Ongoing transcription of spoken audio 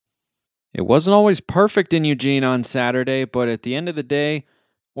It wasn't always perfect in Eugene on Saturday, but at the end of the day,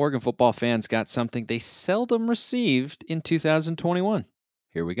 Oregon football fans got something they seldom received in 2021.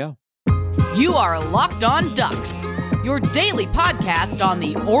 Here we go. You are Locked On Ducks, your daily podcast on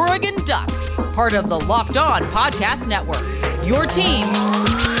the Oregon Ducks, part of the Locked On Podcast Network. Your team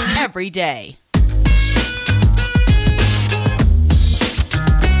every day.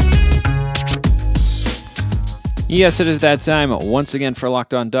 Yes, it is that time once again for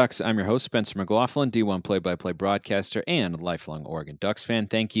Locked On Ducks. I'm your host, Spencer McLaughlin, D1 play-by-play broadcaster and lifelong Oregon Ducks fan.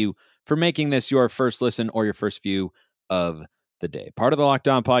 Thank you for making this your first listen or your first view of the day. Part of the Locked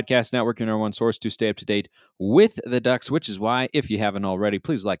On Podcast Network, your number one source to stay up to date with the Ducks, which is why, if you haven't already,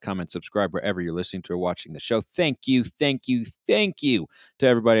 please like, comment, subscribe wherever you're listening to or watching the show. Thank you to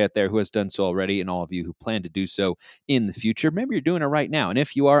everybody out there who has done so already and all of you who plan to do so in the future. Maybe you're doing it right now. And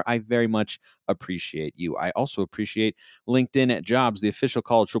if you are, I very much appreciate you. I also appreciate LinkedIn Jobs, the official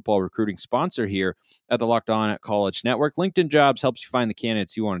college football recruiting sponsor here at the Locked On College Network. LinkedIn Jobs helps you find the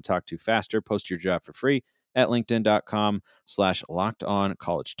candidates you want to talk to faster. Post your job for free at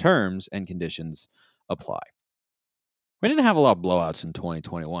linkedin.com/lockedoncollege. Terms and conditions apply. We didn't have a lot of blowouts in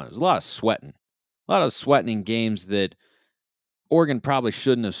 2021. It was a lot of sweating. A lot of sweating in games that Oregon probably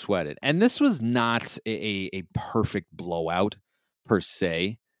shouldn't have sweated. And this was not a perfect blowout per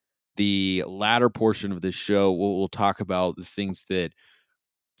se. The latter portion of this show, we'll talk about the things that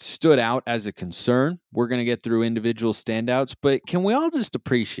stood out as a concern. We're going to get through individual standouts, but can we all just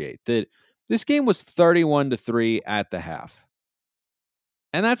appreciate that this game was 31-3 at the half?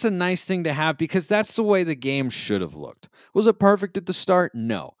 And that's a nice thing to have because that's the way the game should have looked. Was it perfect at the start?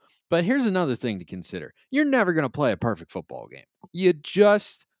 No. But here's another thing to consider. You're never going to play a perfect football game. You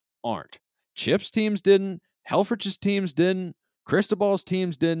just aren't. Chip's teams didn't. Helfrich's teams didn't. Cristobal's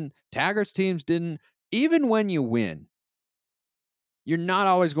teams didn't. Taggart's teams didn't. Even when you win, you're not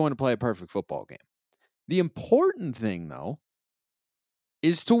always going to play a perfect football game. The important thing, though,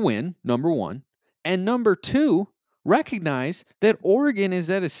 is to win, number one. And number two, recognize that Oregon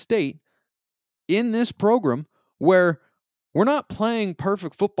is at a state in this program where we're not playing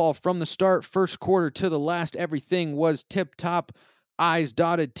perfect football from the start, first quarter to the last. Everything was tip top, I's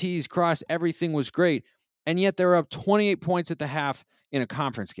dotted, T's crossed. Everything was great. And yet they're up 28 points at the half in a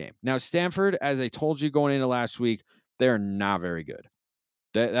conference game. Now, Stanford, as I told you going into last week, they're not very good.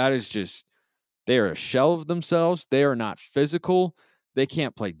 That is just, they are a shell of themselves. They are not physical. They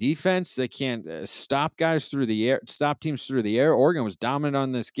can't play defense. They can't stop guys through the air, stop teams through the air. Oregon was dominant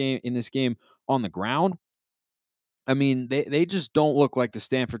on this game on the ground. I mean, they just don't look like the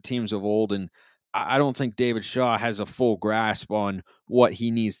Stanford teams of old, and I don't think David Shaw has a full grasp on what he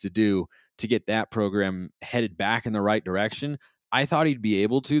needs to do to get that program headed back in the right direction. I thought he'd be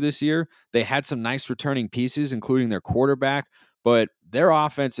able to this year. They had some nice returning pieces, including their quarterback, but their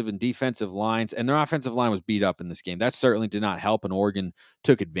offensive and defensive lines, and their offensive line was beat up in this game. That certainly did not help, and Oregon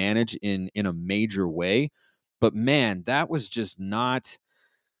took advantage in a major way. But man, that was just not.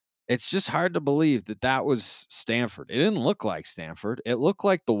 It's just hard to believe that that was Stanford. It didn't look like Stanford. It looked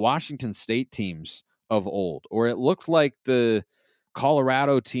like the Washington State teams of old, or it looked like the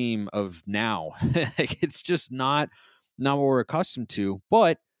Colorado team of now. It's just not what we're accustomed to.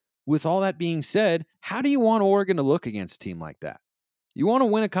 But with all that being said, how do you want Oregon to look against a team like that? You want to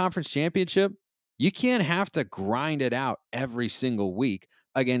win a conference championship? You can't have to grind it out every single week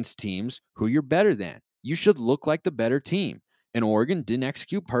against teams who you're better than. You should look like the better team. And Oregon didn't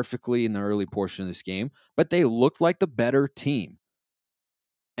execute perfectly in the early portion of this game, but they looked like the better team.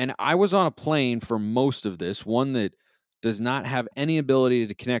 And I was on a plane for most of this, one that does not have any ability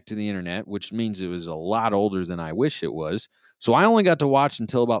to connect to the internet, which means it was a lot older than I wish it was. So I only got to watch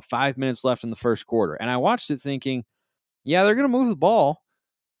until about 5 minutes left in the first quarter. And I watched it thinking, yeah, they're going to move the ball.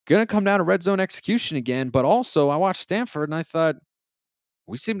 Going to come down to red zone execution again. But also, I watched Stanford and I thought,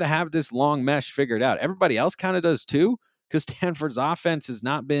 we seem to have this long mesh figured out. Everybody else kind of does too, because Stanford's offense has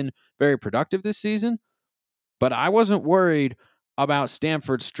not been very productive this season. But I wasn't worried about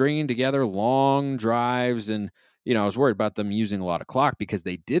Stanford stringing together long drives. And, I was worried about them using a lot of clock because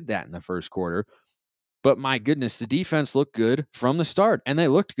they did that in the first quarter. But my goodness, the defense looked good from the start, and they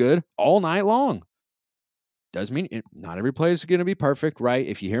looked good all night long. Does mean not every play is going to be perfect, right?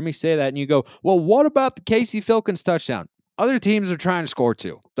 If you hear me say that and you go, well, what about the Casey Filkins touchdown? Other teams are trying to score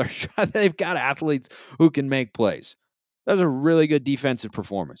too. They've got athletes who can make plays. That was a really good defensive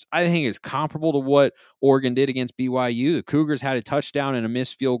performance. I think it's comparable to what Oregon did against BYU. The Cougars had a touchdown and a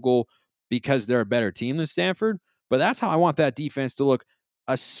missed field goal because they're a better team than Stanford. But that's how I want that defense to look,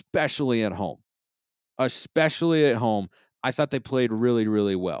 especially at home. Especially at home. I thought they played really,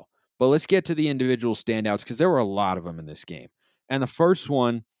 really well. But let's get to the individual standouts because there were a lot of them in this game. And the first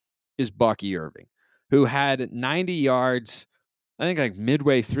one is Bucky Irving, who had 90 yards, I think like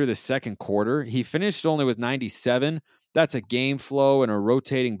midway through the second quarter. He finished only with 97. That's a game flow and a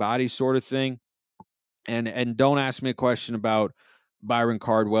rotating body sort of thing. And don't ask me a question about Byron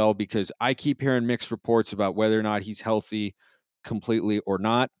Cardwell because I keep hearing mixed reports about whether or not he's healthy completely or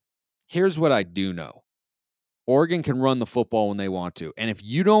not. Here's what I do know. Oregon can run the football when they want to. And if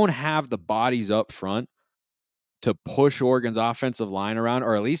you don't have the bodies up front to push Oregon's offensive line around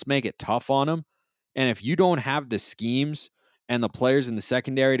or at least make it tough on them, and if you don't have the schemes and the players in the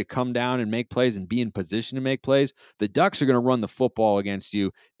secondary to come down and make plays and be in position to make plays, the Ducks are going to run the football against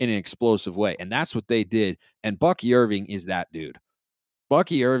you in an explosive way. And that's what they did. And Bucky Irving is that dude.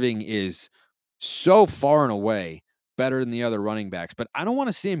 Bucky Irving is so far and away better than the other running backs, but I don't want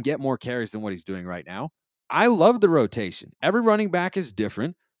to see him get more carries than what he's doing right now. I love the rotation. Every running back is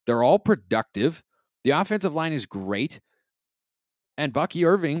different. They're all productive. The offensive line is great. And Bucky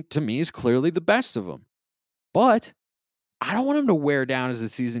Irving, to me, is clearly the best of them. But I don't want him to wear down as the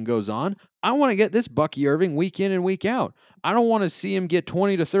season goes on. I want to get this Bucky Irving week in and week out. I don't want to see him get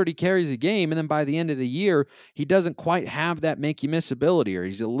 20 to 30 carries a game, and then by the end of the year, he doesn't quite have that make you miss ability, or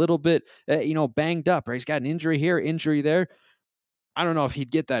he's a little bit, banged up, or he's got an injury here, injury there. I don't know if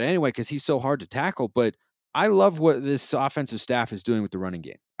he'd get that anyway because he's so hard to tackle, but I love what this offensive staff is doing with the running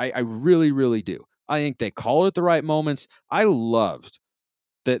game. I really, really do. I think they call it at the right moments. I loved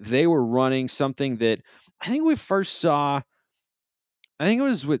that they were running something that I think we first saw. I think it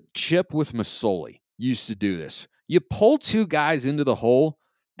was with Chip with Masoli used to do this. You pull two guys into the hole,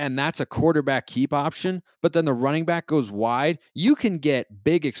 and that's a quarterback keep option, but then the running back goes wide. You can get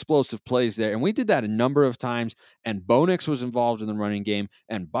big explosive plays there. And we did that a number of times, and Bo Nix was involved in the running game,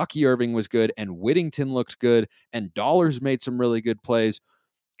 and Bucky Irving was good, and Whittington looked good, and Dollars made some really good plays.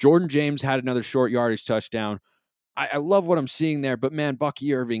 Jordan James had another short yardage touchdown. I love what I'm seeing there, but man,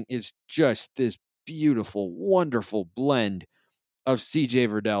 Bucky Irving is just this beautiful, wonderful blend of CJ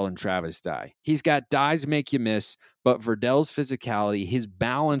Verdell and Travis Dye. He's got dies make you miss, but Verdell's physicality, his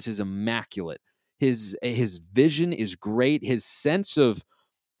balance is immaculate. His vision is great. His sense of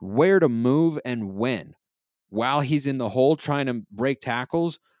where to move and when while he's in the hole trying to break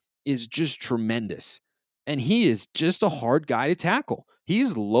tackles is just tremendous. And he is just a hard guy to tackle.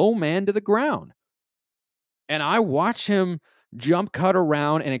 He's low man to the ground. And I watch him jump cut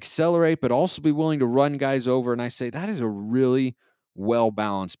around and accelerate, but also be willing to run guys over. And I say, that is a really well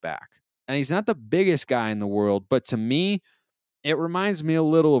balanced back. And he's not the biggest guy in the world, but to me, it reminds me a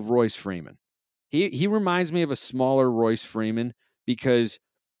little of Royce Freeman. He reminds me of a smaller Royce Freeman because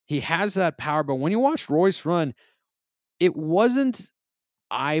he has that power. But when you watch Royce run, it wasn't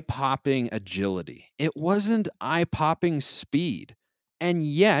eye-popping agility. It wasn't eye-popping speed. And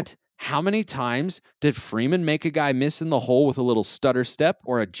yet, how many times did Freeman make a guy miss in the hole with a little stutter step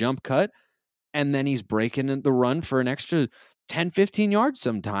or a jump cut, and then he's breaking the run for an extra 10, 15 yards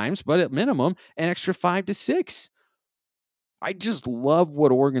sometimes, but at minimum, an extra 5 to 6. I just love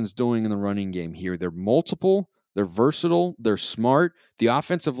what Oregon's doing in the running game here. They're multiple, they're versatile, they're smart. The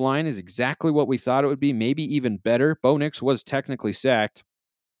offensive line is exactly what we thought it would be, maybe even better. Bo Nix was technically sacked.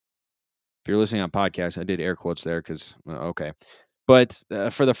 If you're listening on podcasts, I did air quotes there because, okay. But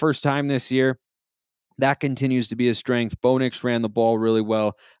for the first time this year, that continues to be a strength. Bo Nix ran the ball really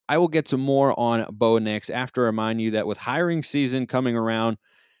well. I will get to more on Bo Nix after I remind you that with hiring season coming around,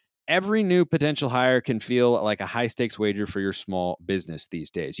 every new potential hire can feel like a high-stakes wager for your small business these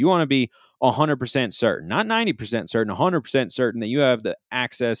days. You want to be 100% certain, not 90% certain, 100% certain that you have the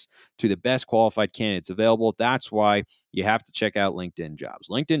access to the best qualified candidates available. That's why you have to check out LinkedIn Jobs.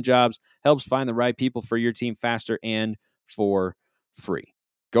 LinkedIn Jobs helps find the right people for your team faster and for free.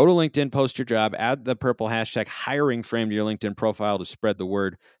 Go to LinkedIn, post your job, add the purple hashtag hiring frame to your LinkedIn profile to spread the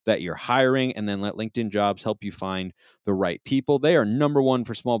word that you're hiring, and then let LinkedIn Jobs help you find the right people. They are number one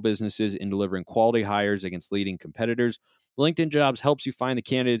for small businesses in delivering quality hires against leading competitors. LinkedIn Jobs helps you find the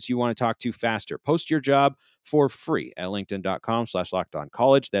candidates you want to talk to faster. Post your job for free at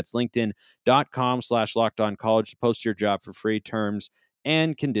linkedin.com/lockedoncollege. That's linkedin.com/lockedoncollege to post your job for free. Terms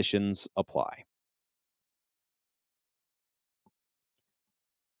and conditions apply.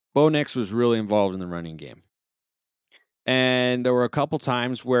 Bo Nix was really involved in the running game. And there were a couple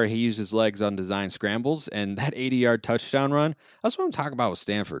times where he used his legs on design scrambles, and that 80-yard touchdown run, that's what I'm talking about with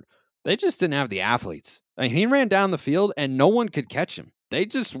Stanford. They just didn't have the athletes. I mean, he ran down the field, and no one could catch him. They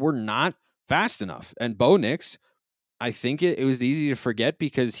just were not fast enough. And Bo Nix, I think it was easy to forget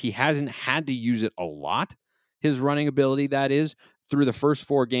because he hasn't had to use it a lot, his running ability, that is, through the first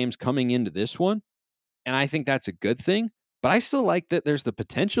 4 games coming into this one. And I think that's a good thing. But I still like that there's the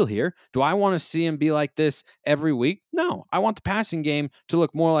potential here. Do I want to see him be like this every week? No. I want the passing game to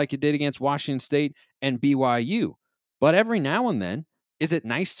look more like it did against Washington State and BYU. But every now and then, is it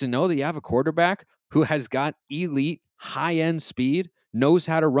nice to know that you have a quarterback who has got elite high end speed, knows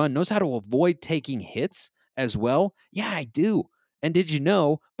how to run, knows how to avoid taking hits as well? Yeah, I do. And did you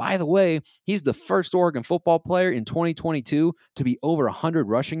know, by the way, he's the first Oregon football player in 2022 to be over 100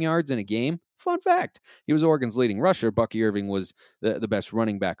 rushing yards in a game? Fun fact. He was Oregon's leading rusher. Bucky Irving was the best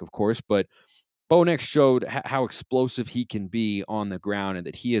running back, of course, but Bo Nix showed how explosive he can be on the ground and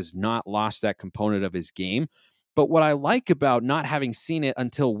that he has not lost that component of his game. But what I like about not having seen it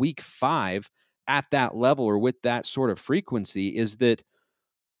until week 5 at that level or with that sort of frequency is that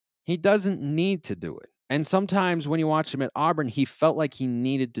he doesn't need to do it. And sometimes when you watch him at Auburn, he felt like he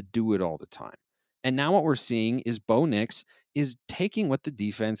needed to do it all the time. And now what we're seeing is Bo Nix is taking what the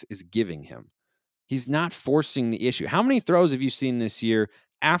defense is giving him. He's not forcing the issue. How many throws have you seen this year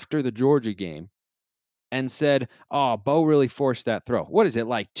after the Georgia game and said, oh, Bo really forced that throw? What is it,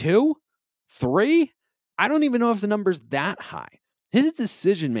 like 2? 3? I don't even know if the number's that high. His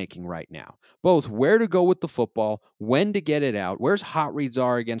decision making right now, both where to go with the football, when to get it out, where's hot reads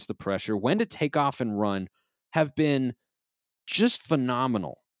are against the pressure, when to take off and run, have been just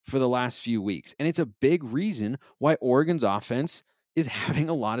phenomenal for the last few weeks. And it's a big reason why Oregon's offense is having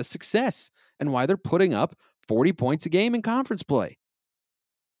a lot of success and why they're putting up 40 points a game in conference play.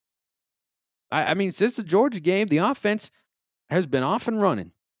 I mean, since the Georgia game, the offense has been off and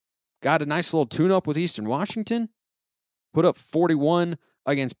running. Got a nice little tune-up with Eastern Washington. Put up 41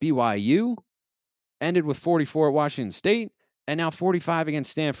 against BYU. Ended with 44 at Washington State. And now 45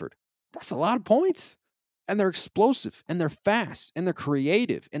 against Stanford. That's a lot of points. And they're explosive. And they're fast. And they're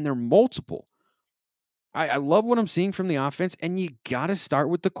creative. And they're multiple. I love what I'm seeing from the offense. And you got to start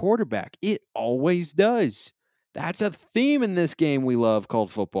with the quarterback. It always does. That's a theme in this game we love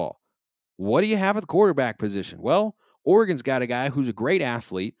called football. What do you have at the quarterback position? Well, Oregon's got a guy who's a great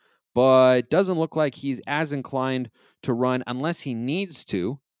athlete, but doesn't look like he's as inclined to run unless he needs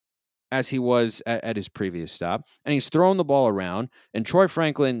to, as he was at his previous stop. And he's throwing the ball around. And Troy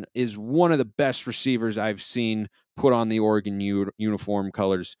Franklin is one of the best receivers I've seen put on the Oregon uniform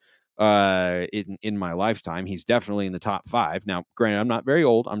colors in my lifetime. He's definitely in the top 5. Now, granted, I'm not very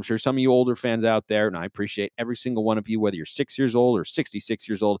old. I'm sure some of you older fans out there, and I appreciate every single one of you, whether you're 6 years old or 66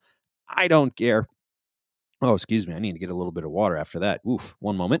 years old. I don't care. Oh, excuse me. I need to get a little bit of water after that. Oof.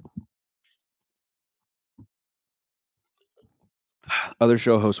 One moment. Other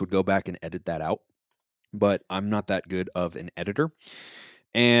show hosts would go back and edit that out, but I'm not that good of an editor.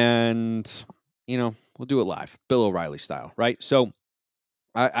 And, we'll do it live, Bill O'Reilly style, right? So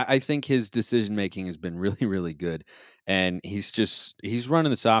I think his decision making has been really, really good. And he's running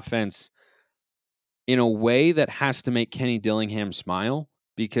this offense in a way that has to make Kenny Dillingham smile,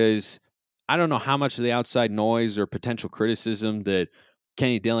 because I don't know how much of the outside noise or potential criticism that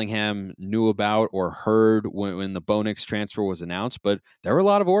Kenny Dillingham knew about or heard when the Bo Nix transfer was announced, but there were a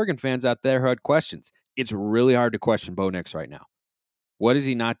lot of Oregon fans out there who had questions. It's really hard to question Bo Nix right now. What is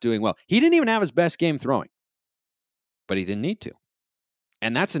he not doing well? He didn't even have his best game throwing, but he didn't need to.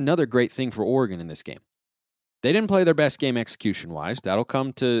 And that's another great thing for Oregon in this game. They didn't play their best game execution-wise. That'll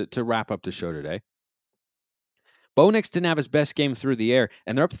come to wrap up the show today. Bo Nix didn't have his best game through the air,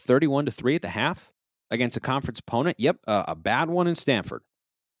 and they're up 31-3 at the half against a conference opponent. Yep, a bad one in Stanford.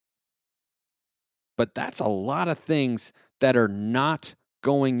 But that's a lot of things that are not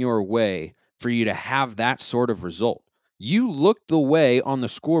going your way for you to have that sort of result. You looked the way on the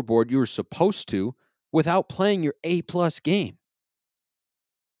scoreboard you were supposed to without playing your A-plus game.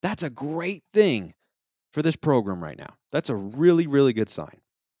 That's a great thing for this program right now. That's a really, really good sign.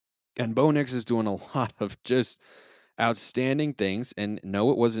 And Bo Nix is doing a lot of just outstanding things. And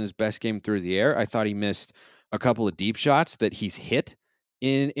no, it wasn't his best game through the air. I thought he missed a couple of deep shots that he's hit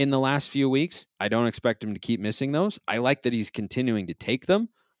in the last few weeks. I don't expect him to keep missing those. I like that he's continuing to take them,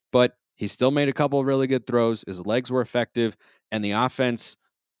 but he still made a couple of really good throws. His legs were effective, and the offense,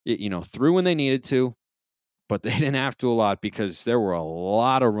 threw when they needed to, but they didn't have to a lot because there were a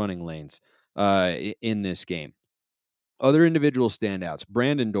lot of running lanes in this game. Other individual standouts,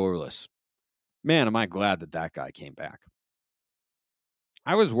 Brandon Dorless. Man, am I glad that guy came back.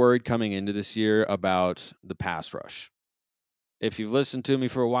 I was worried coming into this year about the pass rush. If you've listened to me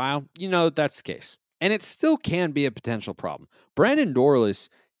for a while, you know that's the case. And it still can be a potential problem. Brandon Dorless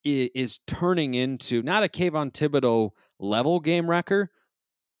is turning into not a Kayvon Thibodeau level game wrecker,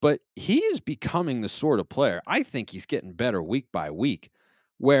 but he is becoming the sort of player. I think he's getting better week by week,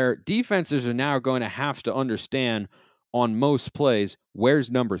 where defenses are now going to have to understand on most plays where's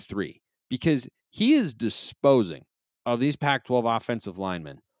number 3, because he is disposing of these Pac-12 offensive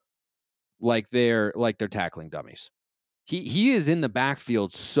linemen like they're tackling dummies. He is in the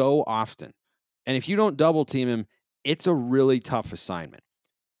backfield so often. And if you don't double team him, it's a really tough assignment.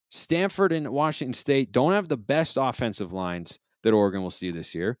 Stanford and Washington State don't have the best offensive lines that Oregon will see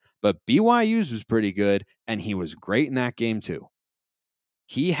this year, but BYU's was pretty good, and he was great in that game too.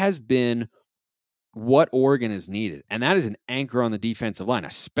 He has been what Oregon has needed, and that is an anchor on the defensive line,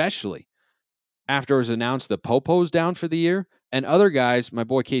 especially after it was announced that Popo's down for the year, and other guys, my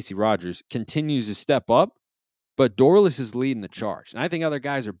boy Casey Rogers, continues to step up, but Dorless is leading the charge. And I think other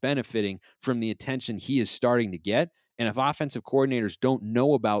guys are benefiting from the attention he is starting to get. And if offensive coordinators don't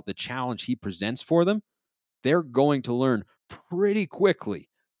know about the challenge he presents for them, they're going to learn pretty quickly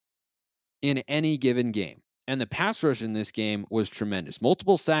in any given game. And the pass rush in this game was tremendous.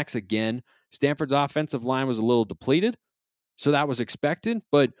 Multiple sacks again. Stanford's offensive line was a little depleted, so that was expected.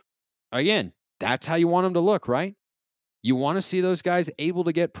 But again, that's how you want them to look, right? You want to see those guys able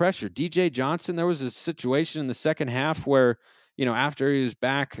to get pressure. DJ Johnson, there was a situation in the second half where, after he was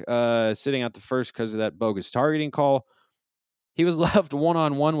back sitting out the first because of that bogus targeting call, he was left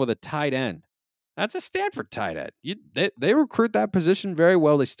one-on-one with a tight end. That's a Stanford tight end. They recruit that position very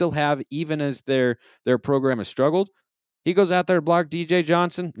well. They still have, even as their program has struggled. He goes out there to block DJ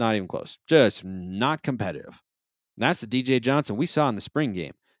Johnson. Not even close. Just not competitive. And that's the DJ Johnson we saw in the spring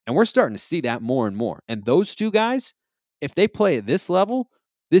game. And we're starting to see that more and more. And those two guys, if they play at this level,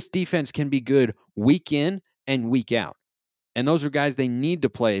 this defense can be good week in and week out. And those are guys they need to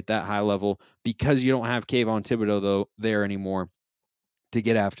play at that high level because you don't have Kayvon Thibodeau though there anymore to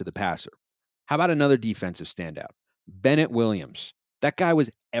get after the passer. How about another defensive standout? Bennett Williams. That guy was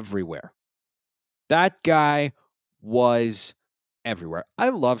everywhere. That guy was everywhere. I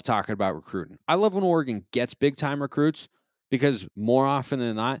love talking about recruiting. I love when Oregon gets big time recruits because more often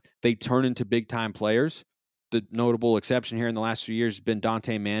than not, they turn into big time players. The notable exception here in the last few years has been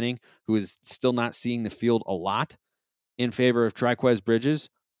Dante Manning, who is still not seeing the field a lot in favor of Triquez Bridges.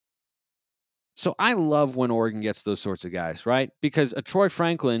 So I love when Oregon gets those sorts of guys, right? Because a Troy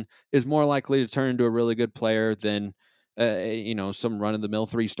Franklin is more likely to turn into a really good player than, some run-of-the-mill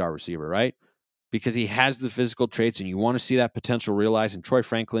 3-star receiver, right? Because he has the physical traits and you want to see that potential realized, and Troy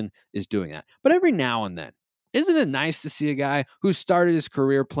Franklin is doing that. But every now and then, isn't it nice to see a guy who started his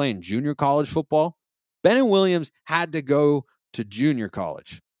career playing junior college football? Bennett Williams had to go to junior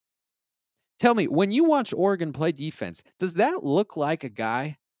college. Tell me, when you watch Oregon play defense, does that look like a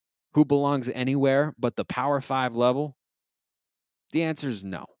guy who belongs anywhere but the Power 5 level? The answer is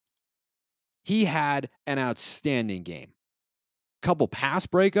no. He had an outstanding game. Couple pass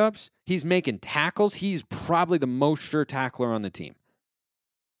breakups. He's making tackles. He's probably the most sure tackler on the team.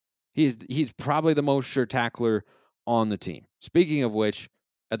 He's probably the most sure tackler on the team. Speaking of which,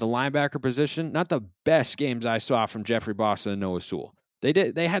 at the linebacker position, not the best games I saw from Jeffrey Bossa and Noah Sewell.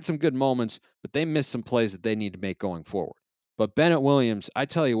 They had some good moments, but they missed some plays that they need to make going forward. But Bennett Williams, I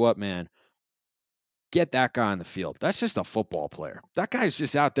tell you what, man, get that guy on the field. That's just a football player. That guy's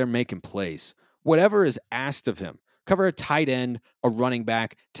just out there making plays. Whatever is asked of him. Cover a tight end, a running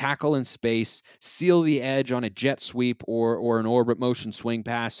back, tackle in space, seal the edge on a jet sweep or an orbit motion swing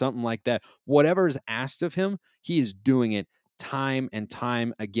pass, something like that. Whatever is asked of him, he is doing it time and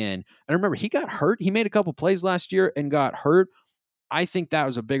time again. And remember, he got hurt. He made a couple plays last year and got hurt. I think that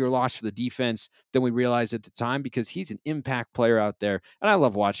was a bigger loss for the defense than we realized at the time because he's an impact player out there. And I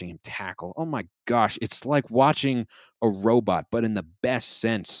love watching him tackle. Oh my gosh, it's like watching a robot, but in the best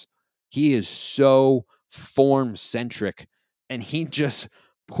sense. He is so form centric and he just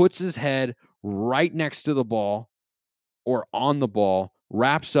puts his head right next to the ball or on the ball,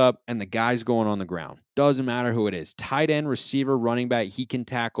 wraps up, and the guy's going on the ground. Doesn't matter who it is. Tight end, receiver, running back, he can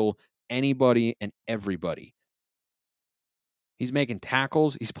tackle anybody and everybody. He's making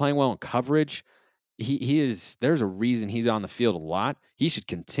tackles. He's playing well in coverage. He is. There's a reason he's on the field a lot. He should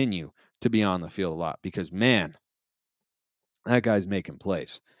continue to be on the field a lot because, man, that guy's making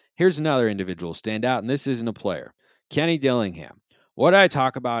plays. Here's another individual standout, and this isn't a player. Kenny Dillingham. What did I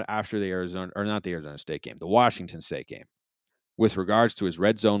talk about after the Arizona State game, the Washington State game, with regards to his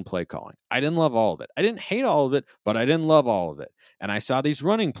red zone play calling? I didn't love all of it. I didn't hate all of it, but I didn't love all of it. And I saw these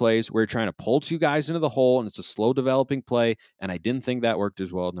running plays where you're trying to pull two guys into the hole, and it's a slow developing play, and I didn't think that worked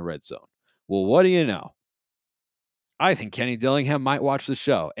as well in the red zone. Well, what do you know? I think Kenny Dillingham might watch the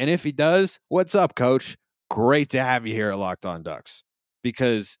show. And if he does, what's up, coach? Great to have you here at Locked On Ducks.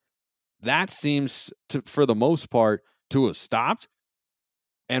 Because that seems to, for the most part, to have stopped.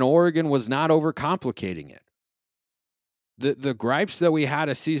 And Oregon was not overcomplicating it. The gripes that we had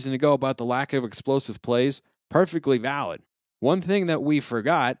a season ago about the lack of explosive plays, perfectly valid. One thing that we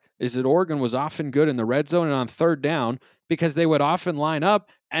forgot is that Oregon was often good in the red zone and on third down because they would often line up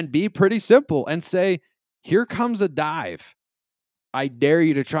and be pretty simple and say, here comes a dive. I dare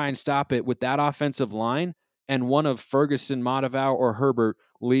you to try and stop it with that offensive line and one of Ferguson, Matavau, or Herbert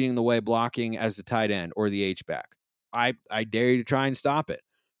leading the way blocking as the tight end or the H-back. I dare you to try and stop it.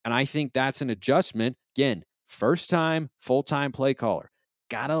 And I think that's an adjustment. Again, first time, full-time play caller.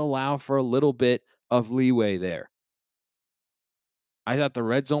 Got to allow for a little bit of leeway there. I thought the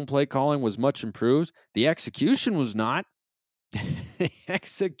red zone play calling was much improved. The execution was not. The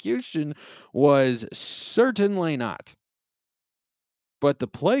execution was certainly not. But the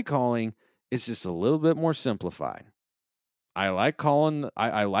play calling is just a little bit more simplified. I like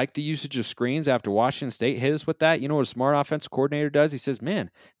I like the usage of screens after Washington State hit us with that. You know what a smart offensive coordinator does? He says, man,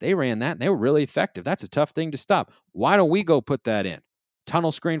 they ran that and they were really effective. That's a tough thing to stop. Why don't we go put that in?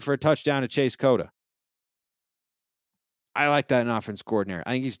 Tunnel screen for a touchdown to Chase Cota. I like that in offense coordinator.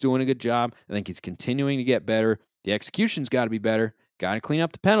 I think he's doing a good job. I think he's continuing to get better. The execution's got to be better. Got to clean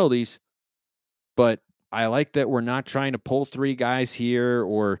up the penalties. But I like that we're not trying to pull three guys here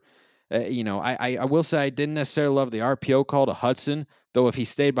or, I will say I didn't necessarily love the RPO call to Hudson, though if he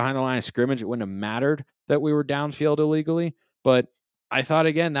stayed behind the line of scrimmage, it wouldn't have mattered that we were downfield illegally. But I thought,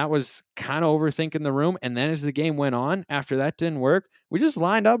 again, that was kind of overthinking the room. And then as the game went on, after that didn't work, we just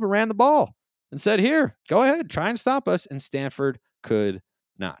lined up and ran the ball and said, here, go ahead, try and stop us. And Stanford could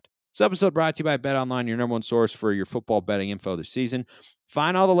not. This episode brought to you by BetOnline, your number one source for your football betting info this season.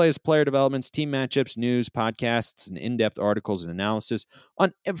 Find all the latest player developments, team matchups, news, podcasts, and in-depth articles and analysis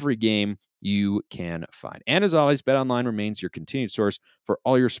on every game you can find. And as always, BetOnline remains your continued source for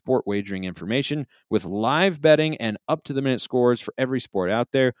all your sport wagering information with live betting and up-to-the-minute scores for every sport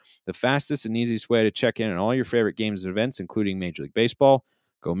out there. The fastest and easiest way to check in on all your favorite games and events, including Major League Baseball,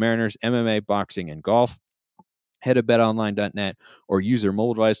 Go Mariners, MMA, boxing, and golf. Head to betonline.net or use their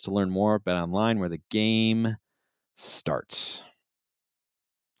mobile device to learn more. BetOnline, where the game starts.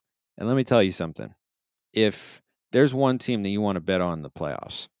 And let me tell you something. If there's one team that you want to bet on in the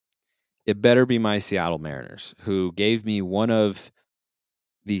playoffs, it better be my Seattle Mariners, who gave me one of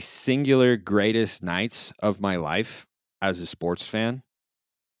the singular greatest nights of my life as a sports fan,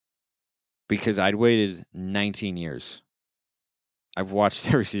 because I'd waited 19 years. I've watched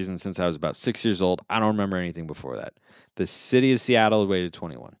every season since I was about 6 years old. I don't remember anything before that. The city of Seattle had waited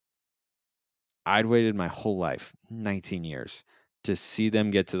 21. I'd waited my whole life, 19 years, to see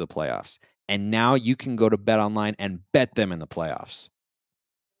them get to the playoffs. And now you can go to BetOnline and bet them in the playoffs.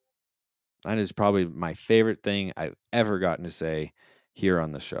 That is probably my favorite thing I've ever gotten to say here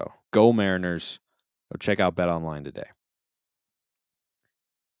on the show. Go Mariners. Go check out BetOnline today.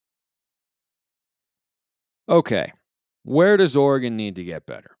 Okay, where does Oregon need to get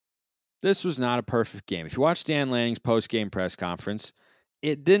better? This was not a perfect game. If you watch Dan Lanning's post-game press conference,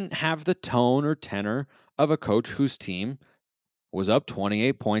 it didn't have the tone or tenor of a coach whose team was up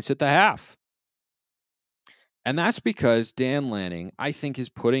 28 points at the half. And that's because Dan Lanning, I think, is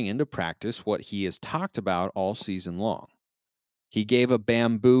putting into practice what he has talked about all season long. He gave a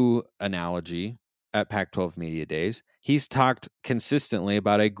bamboo analogy at Pac-12 Media Days. He's talked consistently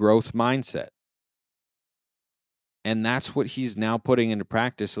about a growth mindset. And that's what he's now putting into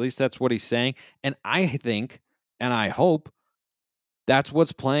practice. At least that's what he's saying. And I think, and I hope, that's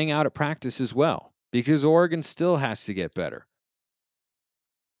what's playing out at practice as well. Because Oregon still has to get better.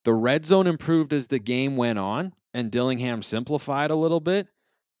 The red zone improved as the game went on, and Dillingham simplified a little bit,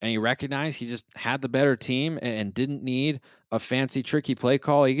 and he recognized he just had the better team and didn't need a fancy, tricky play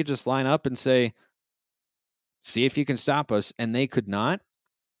call. He could just line up and say, see if you can stop us, and they could not.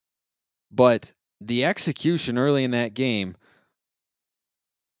 But the execution early in that game,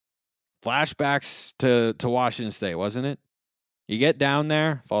 flashbacks to Washington State, wasn't it? You get down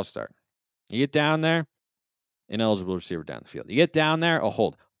there, false start. You get down there, ineligible receiver down the field. You get down there, a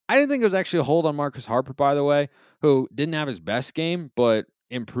hold. I didn't think it was actually a hold on Marcus Harper, by the way, who didn't have his best game, but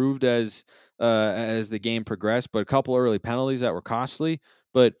improved as the game progressed. But a couple early penalties that were costly.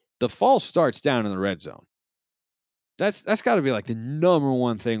 But the false starts down in the red zone. That's got to be like the number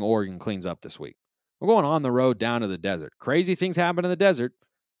one thing Oregon cleans up this week. We're going on the road down to the desert. Crazy things happen in the desert.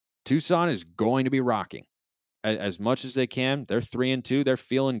 Tucson is going to be rocking as much as they can. They're 3-2. They're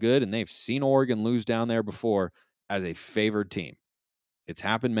feeling good, and they've seen Oregon lose down there before as a favored team. It's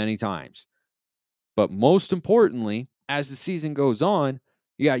happened many times. But most importantly, as the season goes on,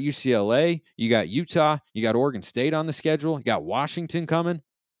 you got UCLA, you got Utah, you got Oregon State on the schedule, you got Washington coming.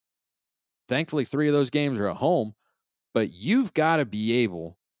 Thankfully, 3 of those games are at home, but you've got to be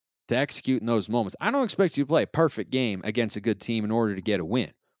able to execute in those moments. I don't expect you to play a perfect game against a good team in order to get a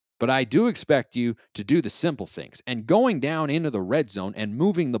win, But I do expect you to do the simple things. And going down into the red zone and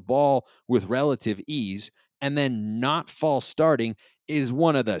moving the ball with relative ease and then not false starting is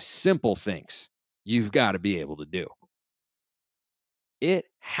one of the simple things you've got to be able to do. It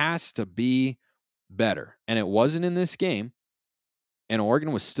has to be better. And it wasn't in this game. And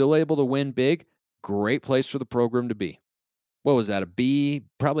Oregon was still able to win big. Great place for the program to be. What was that? A B,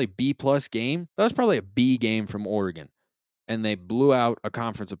 probably B plus game? That was probably a B game from Oregon. And they blew out a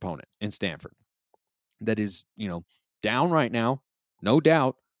conference opponent in Stanford that is, down right now, no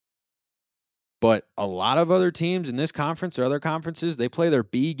doubt. But a lot of other teams in this conference or other conferences, they play their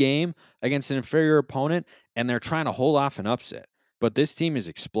B game against an inferior opponent and they're trying to hold off an upset. But this team is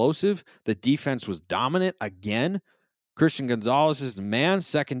explosive. The defense was dominant again. Christian Gonzalez is the man.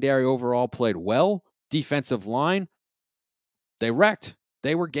 Secondary overall played well. Defensive line, they wrecked.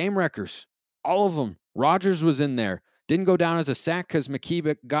 They were game wreckers. All of them. Rogers was in there. Didn't go down as a sack because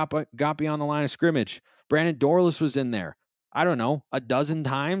McKee got beyond the line of scrimmage. Brandon Dorless was in there, I don't know, a dozen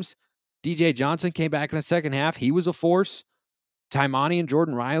times. DJ Johnson came back in the second half. He was a force. Taimani and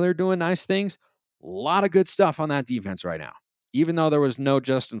Jordan Riley are doing nice things. A lot of good stuff on that defense right now. Even though there was no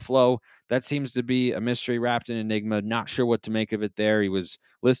Justin Flo, that seems to be a mystery wrapped in enigma. Not sure what to make of it there. He was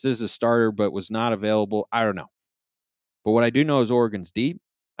listed as a starter, but was not available. I don't know. But what I do know is Oregon's deep.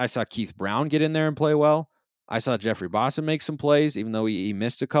 I saw Keith Brown get in there and play well. I saw Jeffrey Boston make some plays, even though he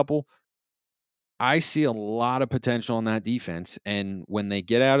missed a couple. I see a lot of potential on that defense. And when they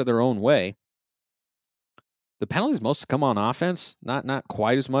get out of their own way, the penalties mostly come on offense, not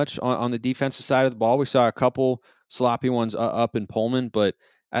quite as much on the defensive side of the ball. We saw a couple sloppy ones up in Pullman, but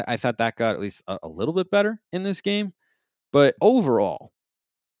I thought that got at least a little bit better in this game. But overall,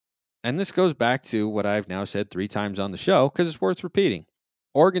 and this goes back to what I've now said 3 times on the show because it's worth repeating.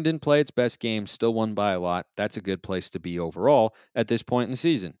 Oregon didn't play its best game, still won by a lot. That's a good place to be overall at this point in the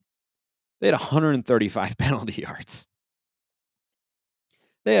season. They had 135 penalty yards.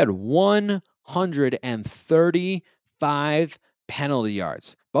 They had 135 penalty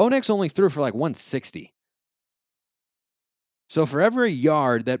yards. Bo Nix only threw for like 160. So for every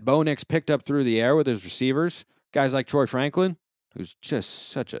yard that Bo Nix picked up through the air with his receivers, guys like Troy Franklin, who's just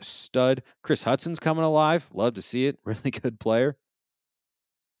such a stud. Chris Hudson's coming alive. Love to see it. Really good player.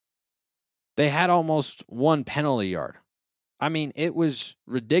 They had almost 1 penalty yard. I mean, it was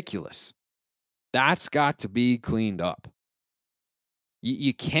ridiculous. That's got to be cleaned up.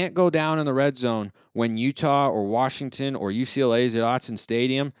 You can't go down in the red zone when Utah or Washington or UCLA is at Autzen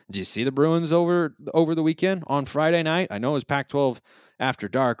Stadium. Did you see the Bruins over the weekend on Friday night? I know it was Pac-12 after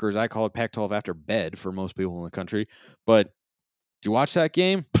dark, or as I call it, Pac-12 after bed for most people in the country. But did you watch that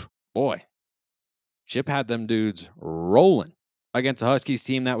game? Boy, Chip had them dudes rolling against a Huskies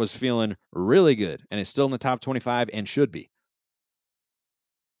team that was feeling really good and is still in the top 25 and should be.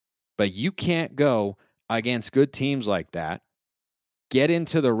 But you can't go against good teams like that, get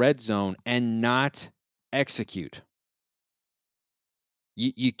into the red zone, and not execute.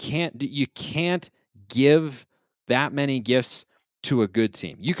 You can't give that many gifts to a good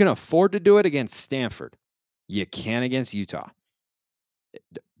team. You can afford to do it against Stanford. You can't against Utah.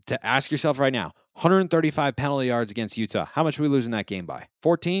 To ask yourself right now, 135 penalty yards against Utah. How much are we losing that game by?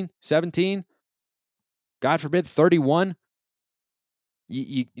 14? 17? God forbid, 31?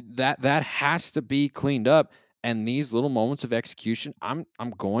 That has to be cleaned up. And these little moments of execution, I'm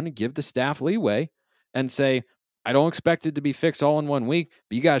going to give the staff leeway and say, I don't expect it to be fixed all in 1 week,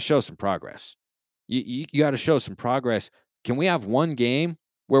 but you got to show some progress. You got to show some progress. Can we have one game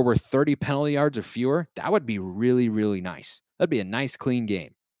where we're 30 penalty yards or fewer? That would be really, really nice. That'd be a nice, clean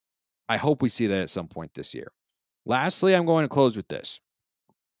game. I hope we see that at some point this year. Lastly, I'm going to close with this.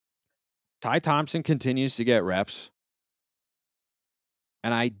 Ty Thompson continues to get reps.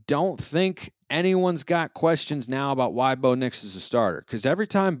 And I don't think anyone's got questions now about why Bo Nix is a starter. Because every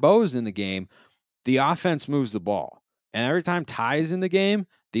time Bo's in the game, the offense moves the ball. And every time Ty is in the game,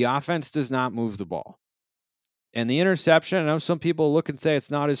 the offense does not move the ball. And the interception, I know some people look and say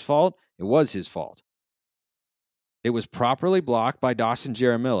it's not his fault. It was his fault. It was properly blocked by Dawson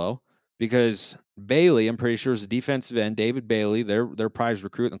Jaramillo because Bailey, I'm pretty sure, is the defensive end. David Bailey, their prize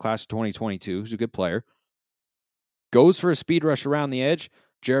recruit in the class of 2022, who's a good player, goes for a speed rush around the edge.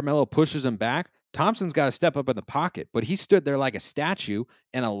 Jaramillo pushes him back. Thompson's got to step up in the pocket, but he stood there like a statue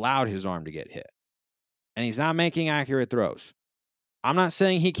and allowed his arm to get hit. And he's not making accurate throws. I'm not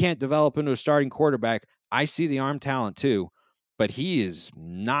saying he can't develop into a starting quarterback. I see the arm talent too, but he is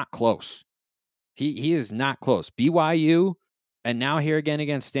not close. He is not close. BYU, and now here again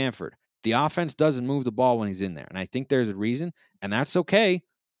against Stanford. The offense doesn't move the ball when he's in there, and I think there's a reason, and that's okay.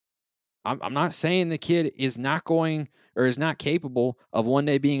 I'm not saying the kid is not going or is not capable of one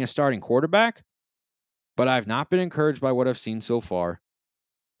day being a starting quarterback, but I've not been encouraged by what I've seen so far.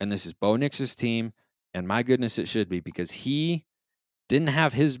 And this is Bo Nix's team, and my goodness, it should be, because he didn't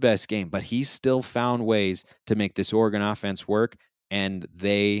have his best game, but he still found ways to make this Oregon offense work, and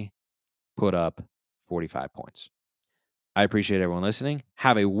they put up 45 points. I appreciate everyone listening.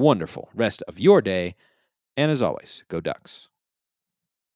 Have a wonderful rest of your day, and as always, go Ducks.